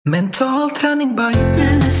Mental träning by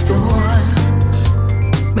Unestål.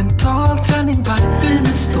 Mental träning by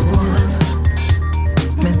Unestål.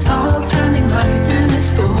 Mental träning by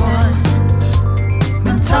Unestål.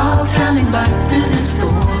 Mental träning by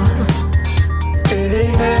Unestål.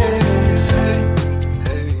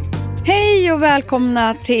 Hej och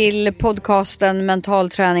välkomna till podcasten Mental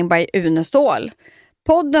träning by Unestål.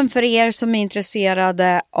 Podden för er som är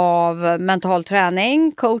intresserade av mental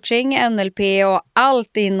träning, coaching, NLP och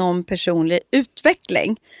allt inom personlig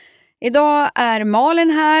utveckling. Idag är Malin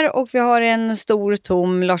här och vi har en stor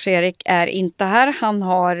tom. Lars-Erik är inte här. Han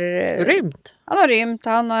har rymt.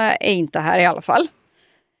 Han är inte här i alla fall.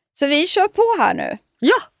 Så vi kör på här nu.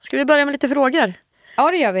 Ja, ska vi börja med lite frågor?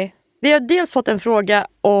 Ja, det gör vi. Vi har dels fått en fråga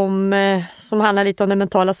som handlar lite om det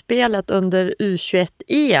mentala spelet under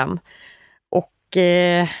U21-EM.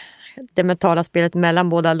 Det mentala spelet mellan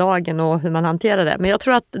båda lagen och hur man hanterar det. Men jag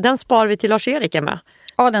tror att den spar vi till Lars-Erik är med.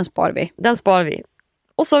 Ja, den spar vi.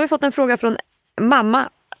 Och så har vi fått en fråga från mamma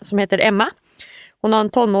som heter Emma. Hon har en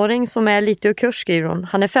tonåring som är lite ur kurs, skriver hon.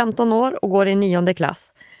 Han är 15 år och går i 9:e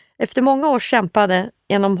klass. Efter många år kämpade,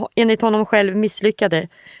 enligt honom själv misslyckade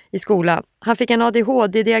i skolan. Han fick en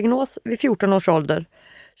ADHD-diagnos vid 14 års ålder.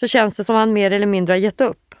 Så känns det som han mer eller mindre har gett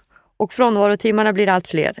upp. Och frånvarotimmarna blir allt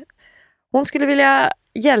fler. Hon skulle vilja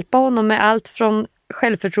hjälpa honom med allt från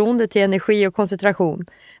självförtroende till energi och koncentration.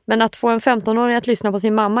 Men att få en 15-åring att lyssna på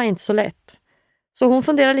sin mamma är inte så lätt. Så hon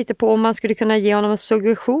funderar lite på om man skulle kunna ge honom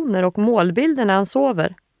suggestioner och målbilder när han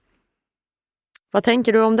sover. Vad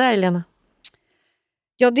tänker du om det, Elena?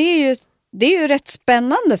 Ja, det är ju rätt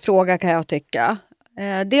spännande fråga kan jag tycka.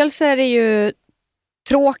 Dels är det ju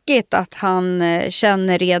tråkigt att han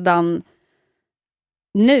känner redan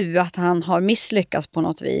nu att han har misslyckats på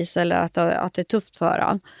något vis eller att det är tufft för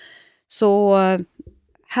han. Så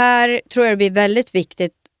här tror jag det blir väldigt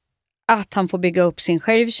viktigt att han får bygga upp sin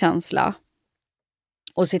självkänsla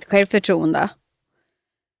och sitt självförtroende.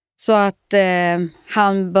 Så att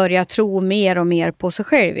han börjar tro mer och mer på sig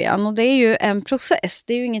själv igen. Och det är ju en process.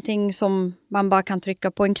 Det är ju ingenting som man bara kan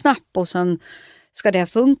trycka på en knapp och sen ska det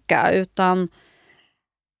funka. Utan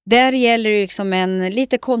där gäller det liksom en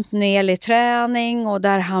lite kontinuerlig träning och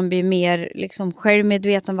där han blir mer liksom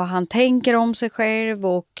självmedveten vad han tänker om sig själv.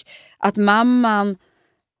 Och att mamman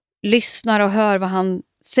lyssnar och hör vad han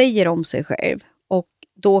säger om sig själv. Och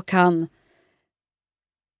då kan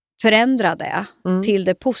förändra det till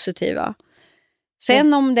det positiva.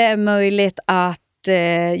 Sen om det är möjligt att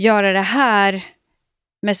göra det här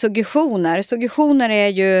med suggestioner. Suggestioner är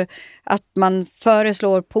ju att man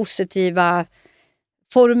föreslår positiva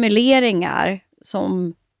formuleringar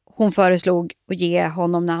som hon föreslog att ge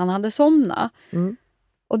honom när han hade somnat.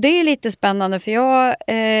 Och det är lite spännande för jag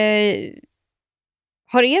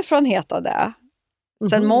har erfarenhet av det.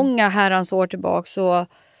 Sen många herrans år tillbaka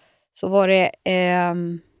så var det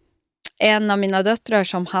en av mina döttrar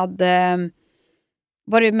som hade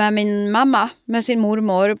varit med min mamma, med sin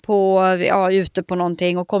mormor ute på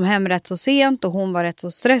någonting och kom hem rätt så sent och hon var rätt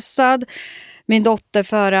så stressad. Min dotter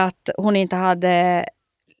för att hon inte hade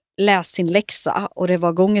läst sin läxa och det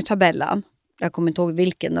var gångertabellen. Jag kommer inte ihåg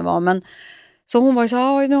vilken det var, men så hon var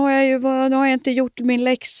så nu har jag inte gjort min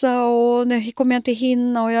läxa och nu kommer jag inte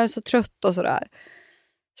hinna och jag är så trött och sådär.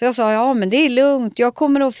 Så jag sa, men det är lugnt, jag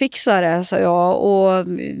kommer att fixa det, sa jag. Och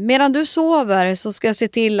medan du sover så ska jag se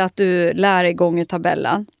till att du lär dig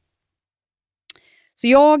gångertabellen. Så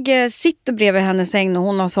jag sitter bredvid hennes säng och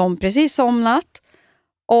hon har precis somnat.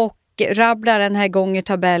 Och rabblar den här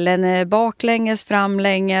gångertabellen baklänges,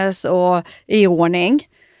 framlänges och i ordning.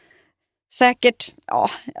 Säkert,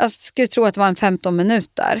 jag skulle tro att det var en 15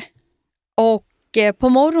 minuter. Och på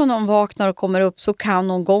morgonen hon vaknar och kommer upp så kan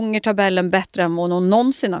hon gångertabellen bättre än vad hon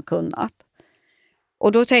någonsin har kunnat.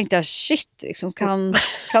 Och då tänkte jag, liksom, kan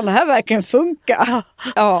det här verkligen funka?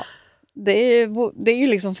 Ja, det är ju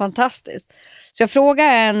liksom fantastiskt. Så jag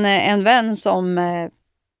frågade en vän som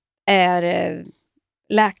är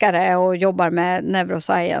läkare och jobbar med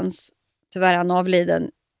neuroscience. Tyvärr är han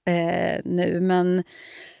avliden nu, men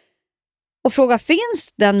och fråga,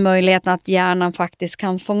 finns den möjligheten att hjärnan faktiskt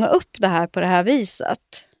kan fånga upp det här på det här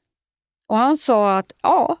viset? Och han sa att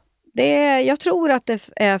jag tror att det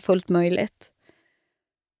är fullt möjligt.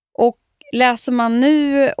 Och läser man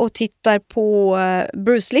nu och tittar på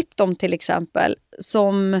Bruce Lipton till exempel,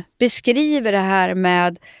 som beskriver det här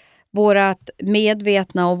med vårat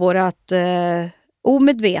medvetna och vårat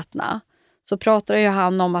omedvetna, så pratar ju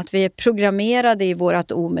han om att vi är programmerade i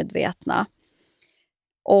vårat omedvetna.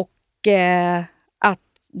 Och att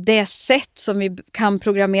det sätt som vi kan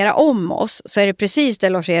programmera om oss, så är det precis det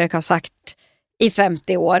Lars-Erik har sagt i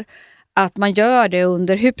 50 år, att man gör det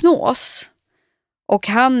under hypnos. Och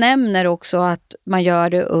han nämner också att man gör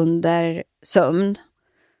det under sömn.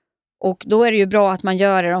 Och då är det ju bra att man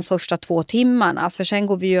gör det de första 2 timmarna. För sen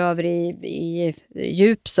går vi ju över i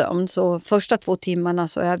djupsömn. Så första 2 timmarna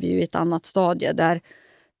så är vi ju i ett annat stadie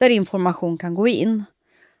där information kan gå in.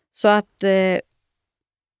 Så att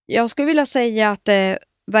jag skulle vilja säga att det är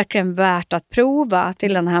verkligen värt att prova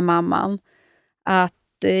till den här mamman. Att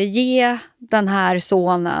ge den här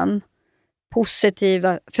sonen positiv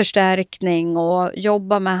förstärkning och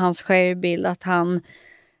jobba med hans självbild. Att han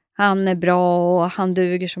är bra och han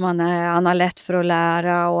duger som han är. Han har lätt för att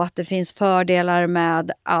lära och att det finns fördelar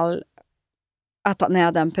med att han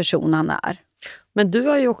är den person han är. Men du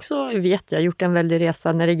har ju också, vet jag, gjort en väldig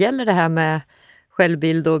resa när det gäller det här med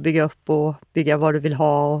självbild och bygga upp och bygga vad du vill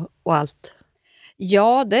ha och allt.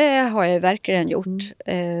 Ja, det har jag verkligen gjort.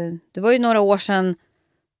 Det var ju några år sedan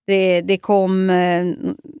det kom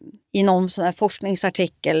i någon sån här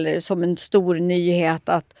forskningsartikel som en stor nyhet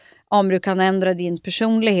att om du kan ändra din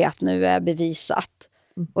personlighet nu är bevisat.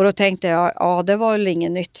 Och då tänkte jag, ja det var väl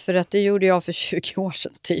inget nytt för att det gjorde jag för 20 år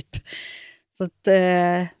sedan typ. Så att,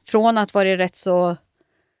 från att vara rätt så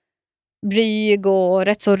blyg och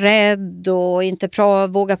rätt så rädd och inte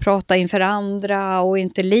våga prata inför andra och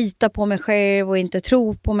inte lita på mig själv och inte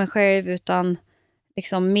tro på mig själv utan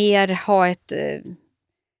liksom mer ha ett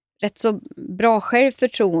rätt så bra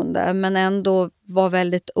självförtroende men ändå vara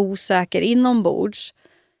väldigt osäker inombords.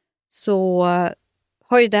 Så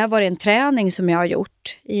har ju det varit en träning som jag har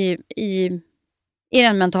gjort i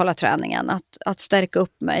den mentala träningen. Att stärka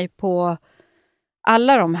upp mig på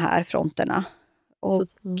alla de här fronterna. Och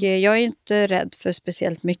jag är inte rädd för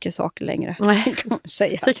speciellt mycket saker längre. Nej, kan man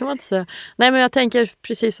säga. Det kan man inte säga. Nej, men jag tänker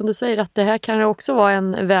precis som du säger att det här kan också vara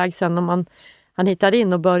en väg sen om han hittar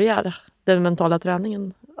in och börjar den mentala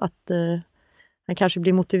träningen. Att han kanske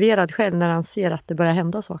blir motiverad själv när han ser att det börjar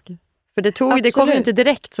hända saker. För det kommer inte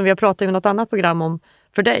direkt som vi har pratat i något annat program om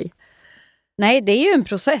för dig. Nej, det är ju en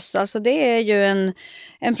process. Alltså det är ju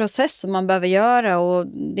en process som man behöver göra och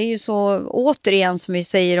det är ju så återigen som vi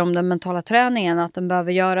säger om den mentala träningen att den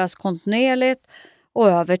behöver göras kontinuerligt och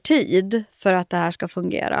över tid för att det här ska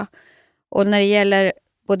fungera. Och när det gäller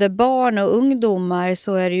både barn och ungdomar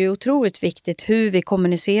så är det ju otroligt viktigt hur vi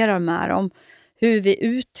kommunicerar med dem, hur vi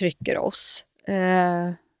uttrycker oss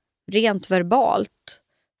rent verbalt.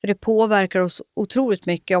 För det påverkar oss otroligt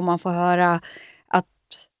mycket om man får höra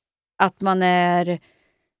att man är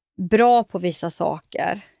bra på vissa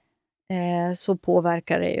saker. Så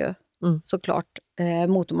påverkar det ju såklart.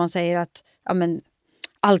 Mot om man säger att ja, men,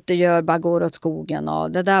 allt du gör bara går åt skogen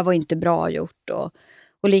och det där var inte bra gjort.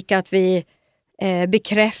 Och lika att vi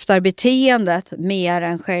bekräftar beteendet mer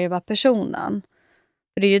än själva personen.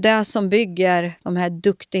 För det är ju det som bygger de här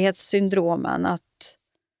duktighetssyndromen.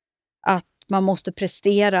 Att man måste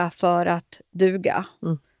prestera för att duga.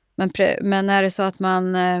 Men är det så att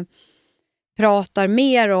man pratar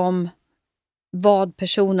mer om vad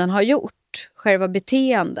personen har gjort, själva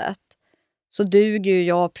beteendet, så duger ju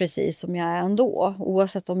jag precis som jag är ändå,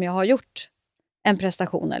 oavsett om jag har gjort en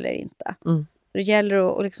prestation eller inte. Det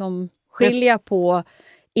gäller att liksom skilja på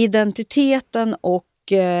identiteten och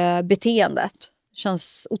beteendet. Det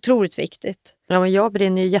känns otroligt viktigt. Ja, men jag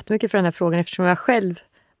brinner ju jättemycket för den här frågan eftersom jag själv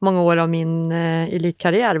många år av min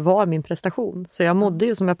elitkarriär var min prestation. Så jag mådde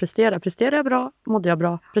ju som jag presterade. Presterade jag bra, mådde jag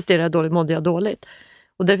bra. Presterade jag dåligt, mådde jag dåligt.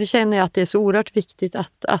 Och därför känner jag att det är så oerhört viktigt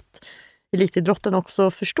att elitidrotten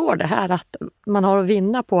också förstår det här. Att man har att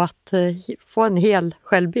vinna på att få en hel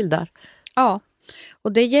självbild där. Ja,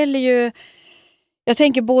 och det gäller ju... Jag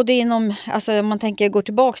tänker både inom... Alltså om man tänker gå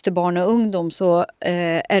tillbaka till barn och ungdom så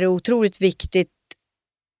är det otroligt viktigt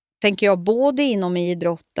tänker jag både inom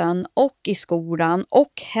idrotten och i skolan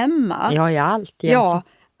och hemma. Ja, i allt egentligen. Ja,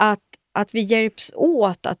 att vi hjälps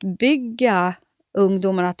åt att bygga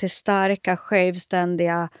ungdomarna till starka,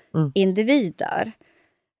 självständiga individer.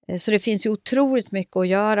 Så det finns ju otroligt mycket att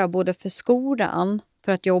göra både för skolan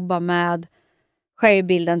för att jobba med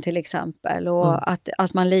självbilden till exempel och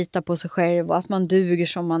att man litar på sig själv och att man duger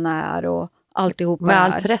som man är och alltihopa med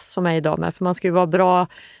all press som är idag med, för man ska ju vara bra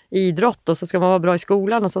i idrott och så ska man vara bra i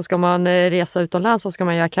skolan och så ska man resa utomlands och så ska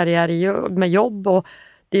man göra karriär med jobb och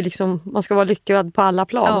det är liksom, man ska vara lyckad på alla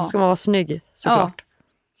plan och så ska man vara snygg såklart. Ja.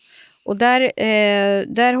 Och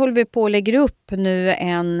där håller vi på att lägga upp nu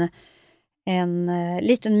en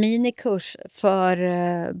liten minikurs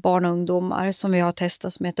för barn och ungdomar som vi har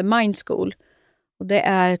testat som heter Mind School. Och det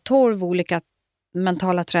är 12 olika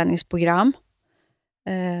mentala träningsprogram.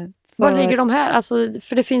 Var ligger de här? Alltså,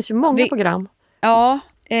 för det finns ju många program. Ja,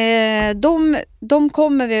 de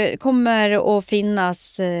kommer att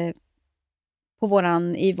finnas i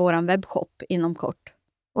våran webbshop inom kort.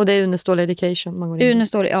 Och det är Unestål Education man går in.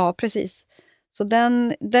 Unestål, ja precis. Så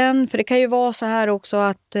den, för det kan ju vara så här också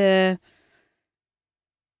att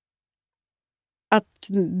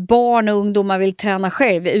barn och ungdomar vill träna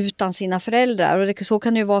själv utan sina föräldrar. Och så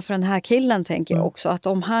kan det ju vara för den här killen, tänker jag också. Att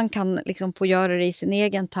om han kan liksom få göra det i sin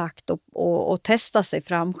egen takt och testa sig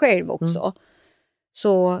fram själv också,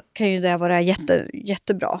 så kan ju det vara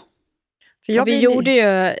jättebra. För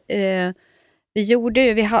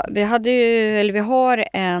vi har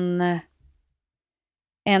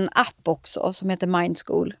en app också som heter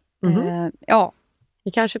Mindschool. Ja.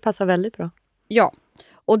 Det kanske passar väldigt bra. Ja,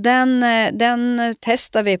 och den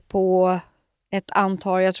testar vi på ett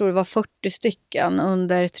antal, jag tror det var 40 stycken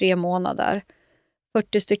under 3 månader.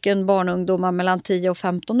 40 stycken barn och ungdomar mellan 10 och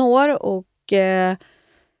 15 år och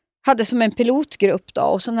hade som en pilotgrupp då.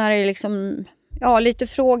 Och så är det liksom, lite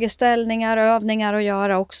frågeställningar och övningar att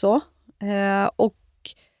göra också. Och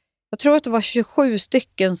jag tror att det var 27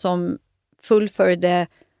 stycken som fullföljde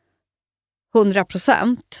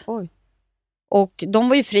 100%. Oj. Och de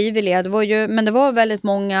var ju frivilliga, men det var väldigt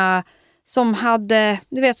många som hade,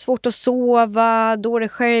 svårt att sova,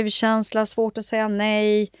 dålig självkänsla, svårt att säga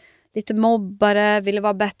nej, lite mobbare, ville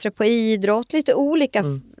vara bättre på idrott, lite olika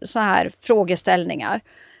så här frågeställningar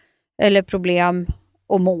eller problem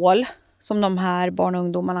och mål som de här barn och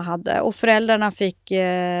ungdomarna hade. Och föräldrarna fick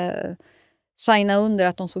signa under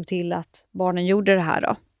att de såg till att barnen gjorde det här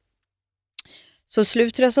då. Så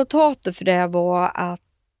slutresultatet för det var att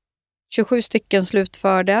 27 stycken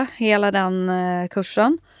slutförde hela den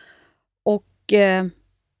kursen. Och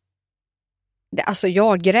alltså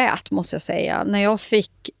jag grät, måste jag säga. När jag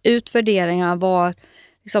fick utvärderingar vad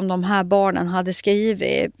liksom de här barnen hade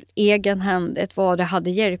skrivit egenhändigt, vad det hade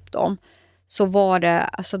hjälpt dem, så var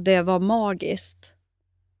det var magiskt.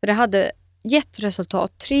 För det hade gett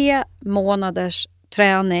resultat. 3 månaders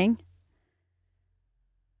träning.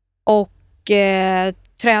 Och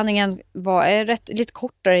träningen var lite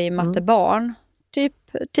kortare i och med att det barn. Typ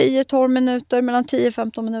 10-12 minuter, mellan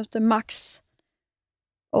 10-15 minuter max.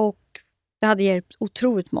 Och det hade hjälpt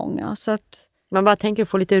otroligt många. Så att man bara tänker att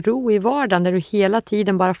få lite ro i vardagen där du hela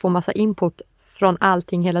tiden bara får massa input från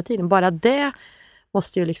allting hela tiden. Bara det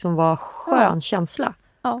måste ju liksom vara skön känsla.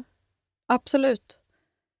 Ja, absolut.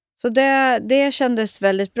 Så det kändes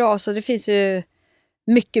väldigt bra. Så det finns ju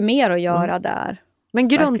mycket mer att göra där. Men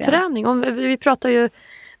grundträning, vi pratar ju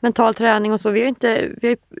mental träning och så, vi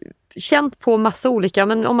har känt på massa olika,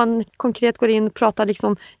 men om man konkret går in och pratar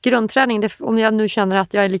liksom grundträning, om jag nu känner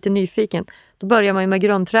att jag är lite nyfiken, då börjar man ju med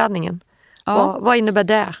grundträningen. Ja. Vad innebär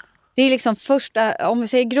det? Det är liksom första, om vi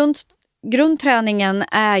säger grundträningen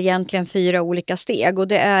är egentligen 4 olika steg, och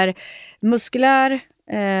det är muskulär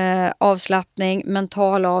avslappning,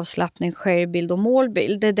 mental avslappning, självbild och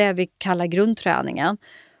målbild. Det är det vi kallar grundträningen.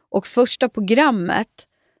 Och första programmet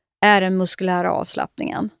är den muskulära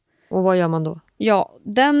avslappningen. Och vad gör man då? Ja,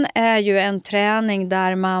 den är ju en träning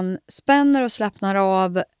där man spänner och slappnar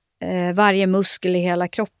av varje muskel i hela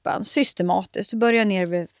kroppen systematiskt. Du börjar ner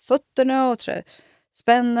vid fötterna och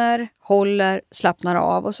spänner, håller, slappnar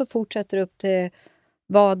av, och så fortsätter du upp till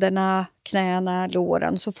vaderna, knäna,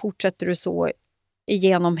 låren, och så fortsätter du så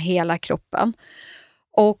igenom hela kroppen.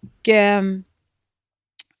 Och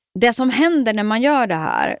det som händer när man gör det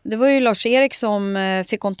här, det var ju Lars-Erik som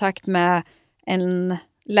fick kontakt med en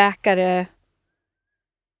läkare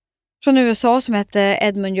från USA som hette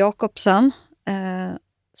Edmund Jacobsen,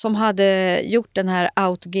 som hade gjort den här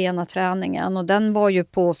autogena träningen, och den var ju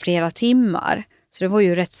på flera timmar, så det var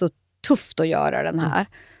ju rätt så tufft att göra den här.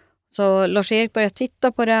 Så Lars-Erik började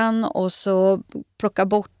titta på den och så plocka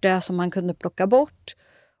bort det som man kunde plocka bort,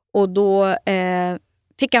 och då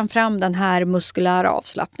fick han fram den här muskulära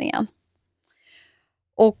avslappningen.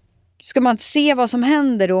 Och ska man se vad som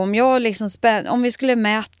händer då, om jag liksom om vi skulle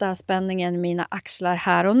mäta spänningen i mina axlar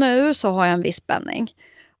här och nu, så har jag en viss spänning.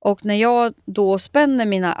 Och när jag då spänner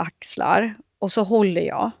mina axlar och så håller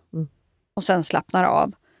jag och sen slappnar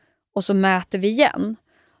av och så mäter vi igen,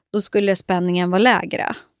 då skulle spänningen vara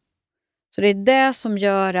lägre. Så det är det som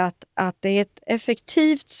gör att det är ett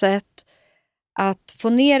effektivt sätt att få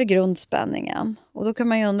ner grundspänningen. Och då kan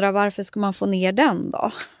man ju undra, varför ska man få ner den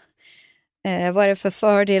då? Vad är det för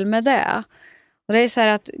fördel med det? Och det är så här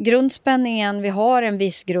att grundspänningen, vi har en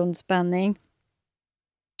viss grundspänning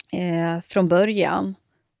från början.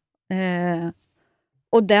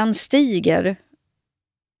 Och den stiger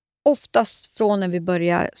oftast från när vi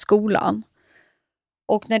börjar skolan.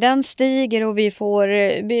 Och när den stiger och vi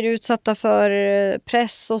blir utsatta för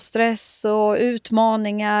press och stress och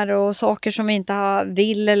utmaningar och saker som vi inte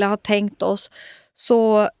vill eller har tänkt oss,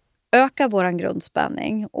 så ökar våran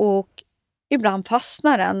grundspänning. Och ibland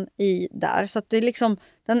fastnar den i där. Så att det liksom,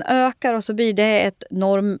 den ökar och så blir det ett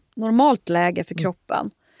normalt läge för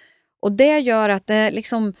kroppen. Och det gör att det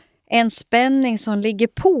liksom är en spänning som ligger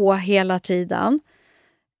på hela tiden.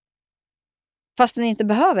 Fast den inte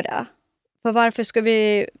behöver det. För varför ska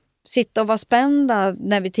vi sitta och vara spända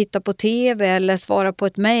när vi tittar på tv eller svarar på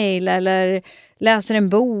ett mejl eller läser en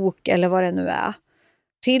bok eller vad det nu är.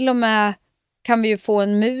 Till och med kan vi ju få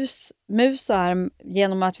en musarm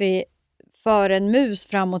genom att vi för en mus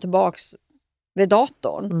fram och tillbaks vid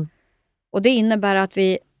datorn. Och det innebär att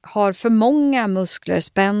vi har för många muskler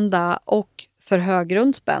spända och för hög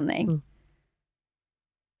grundspänning.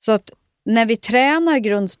 Så att när vi tränar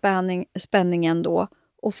grundspänningen då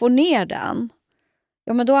och får ner den,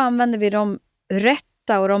 ja men då använder vi de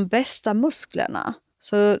rätta och de bästa musklerna.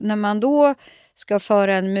 Så när man då ska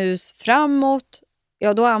föra en mus framåt,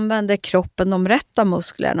 ja då använder kroppen de rätta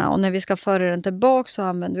musklerna. Och när vi ska föra den tillbaka så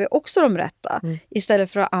använder vi också de rätta.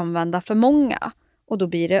 Istället för att använda för många. Och då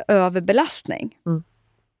blir det överbelastning.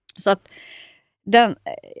 Så att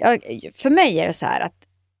för mig är det så här att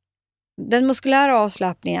den muskulära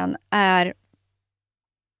avslappningen är,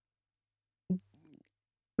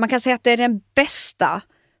 man kan säga att det är den bästa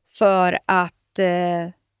för att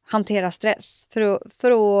hantera stress. För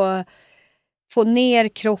att få ner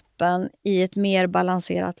kroppen i ett mer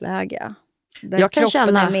balanserat läge. Där jag kan kroppen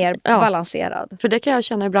känna, är mer balanserad. För det kan jag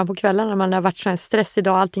känna ibland på kvällen när man har varit så här stressig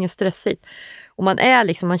idag, allting är stressigt. Och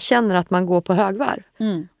man känner att man går på högvarv.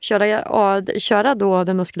 Köra då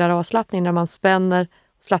den muskulära avslappningen när man spänner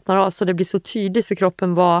och slappnar av så det blir så tydligt för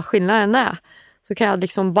kroppen vad skillnaden är. Så kan jag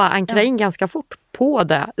liksom bara ankra in ganska fort på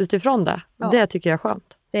det, utifrån det. Det tycker jag är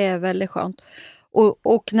skönt. Det är väldigt skönt.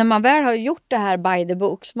 Och när man väl har gjort det här by the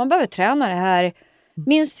books, man behöver träna det här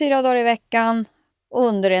minst 4 dagar i veckan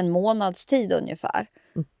under en månads tid ungefär.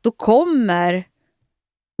 Då kommer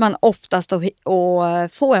man oftast att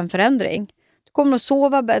få en förändring. Du kommer att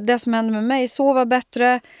sova, det som hände med mig, sova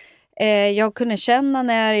bättre. Jag kunde känna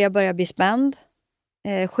när jag började bli spänd.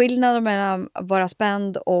 Skillnaden mellan att vara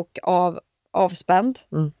spänd och avspänd.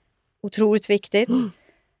 Otroligt viktigt.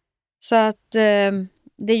 Så att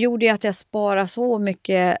det gjorde ju att jag sparade så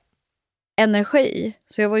mycket energi.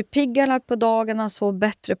 Så jag var ju piggare på dagarna, så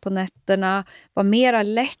bättre på nätterna. Var mer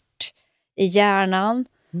alert i hjärnan.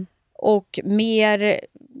 Och mer,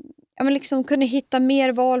 liksom kunde hitta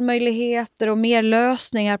mer valmöjligheter och mer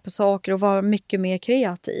lösningar på saker och vara mycket mer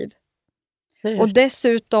kreativ. Och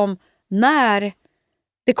dessutom när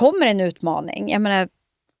det kommer en utmaning, jag menar,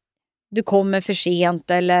 du kommer för sent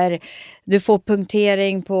eller du får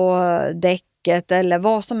punktering på däcket eller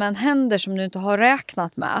vad som än händer som du inte har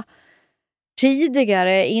räknat med.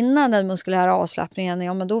 Tidigare, innan den muskulära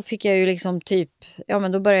avslappningen, men då fick jag ju liksom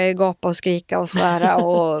då började jag gapa och skrika och svära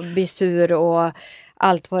och bli sur och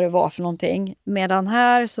allt vad det var för någonting. Medan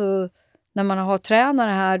här så, när man har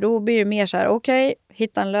tränare här, då blir det mer så här, okej,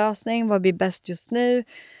 hitta en lösning, vad blir bäst just nu?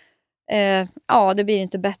 Det blir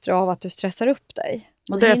inte bättre av att du stressar upp dig.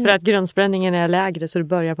 Och det är för att grundspänningen är lägre så du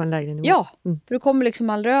börjar på en lägre nivå. Ja, för du kommer liksom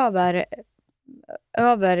aldrig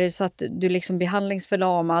över så att du liksom blir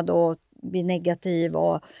handlingsförlamad och blir negativ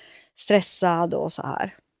och stressad och så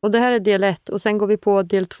här. Och det här är del 1 och sen går vi på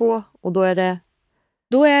del 2 och då är det?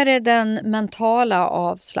 Då är det den mentala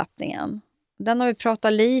avslappningen. Den har vi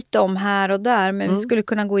pratat lite om här och där, men vi skulle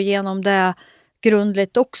kunna gå igenom det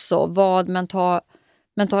grundligt också, vad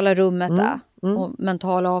mentala rummet är och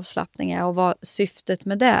mental avslappning är och vad syftet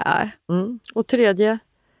med det är. Och tredje?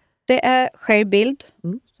 Det är självbild.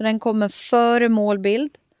 Så den kommer före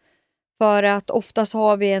målbild. För att oftast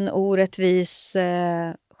har vi en orättvis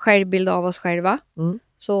självbild av oss själva.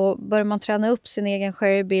 Så börjar man träna upp sin egen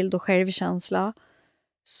självbild och självkänsla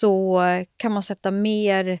så kan man sätta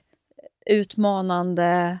mer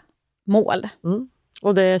utmanande mål.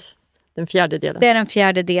 Och det är den 4:e delen? Det är den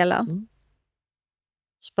 4:e delen.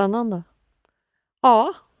 Spännande.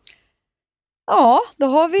 Ja, då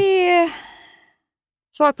har vi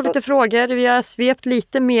svar på lite frågor. Vi har svept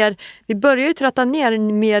lite mer. Vi börjar ju tratta ner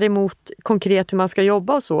mer emot konkret hur man ska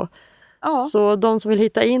jobba och så. Så de som vill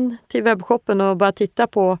hitta in till webbshoppen och bara titta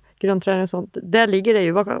på grundträning och sånt, där ligger det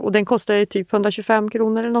ju. Och den kostar ju typ 125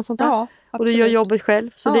 kronor eller något sånt där. Ja, och du gör jobbet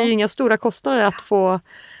själv. Så det är ju inga stora kostnader att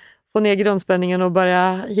få ner grundspänningen och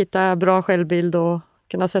börja hitta bra självbild och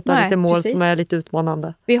kunna sätta lite mål som är lite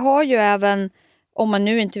utmanande. Vi har ju även, om man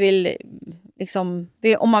nu inte vill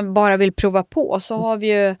om man bara vill prova på, så har vi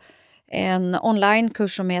ju en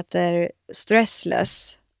onlinekurs som heter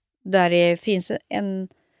Stressless, där det finns en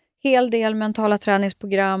hel del mentala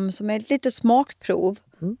träningsprogram som är ett litet smakprov.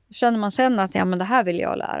 Känner man sen att men det här vill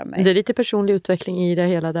jag lära mig. Det är lite personlig utveckling i det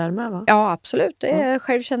hela där med, va? Ja, absolut. Det är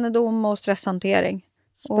självkännedom och stresshantering.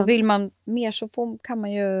 Och vill man mer så kan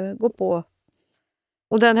man ju gå på.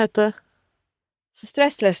 Och den hette?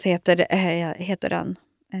 Stressless heter den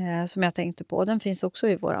som jag tänkte på. Den finns också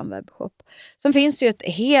i vår webbshop. Sen finns det ju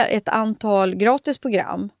ett antal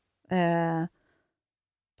gratisprogram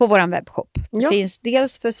på vår webbshop. Det finns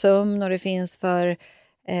dels för sömn och det finns för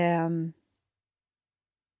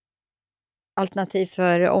alternativ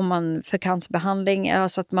för cancerbehandling.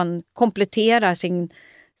 Alltså att man kompletterar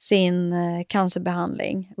sin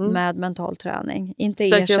cancerbehandling med mental träning. Inte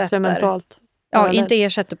ersätter mentalt. Ja, inte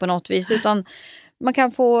ersätter på något vis, utan man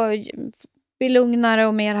kan få bli lugnare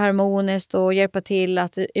och mer harmoniskt och hjälpa till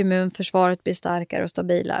att immunförsvaret blir starkare och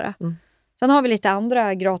stabilare. Sen har vi lite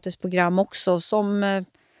andra gratisprogram också som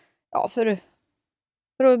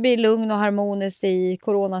för att bli lugn och harmoniskt i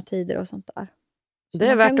coronatider och sånt där. Så det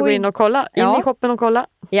är värt att gå in och kolla. In i shoppen och kolla.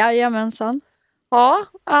 Jajamensan. Ja,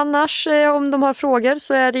 annars om de har frågor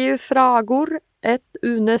så är det ju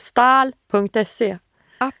fragor@unestal.se.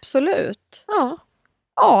 Absolut. Ja.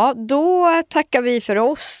 Ja, då tackar vi för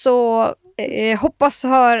oss och hoppas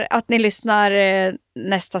att ni lyssnar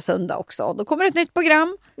nästa söndag också. Då kommer ett nytt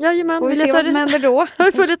program. Jajamän. Och vi ser vad som händer då.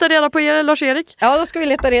 Vi får leta reda på er, Lars-Erik. Ja, då ska vi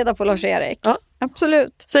leta reda på Lars-Erik. Ja.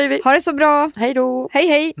 Absolut. Säger vi. Ha det så bra. Hej då. Hej,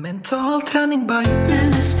 hej. Mental träning by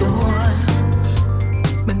Unestål.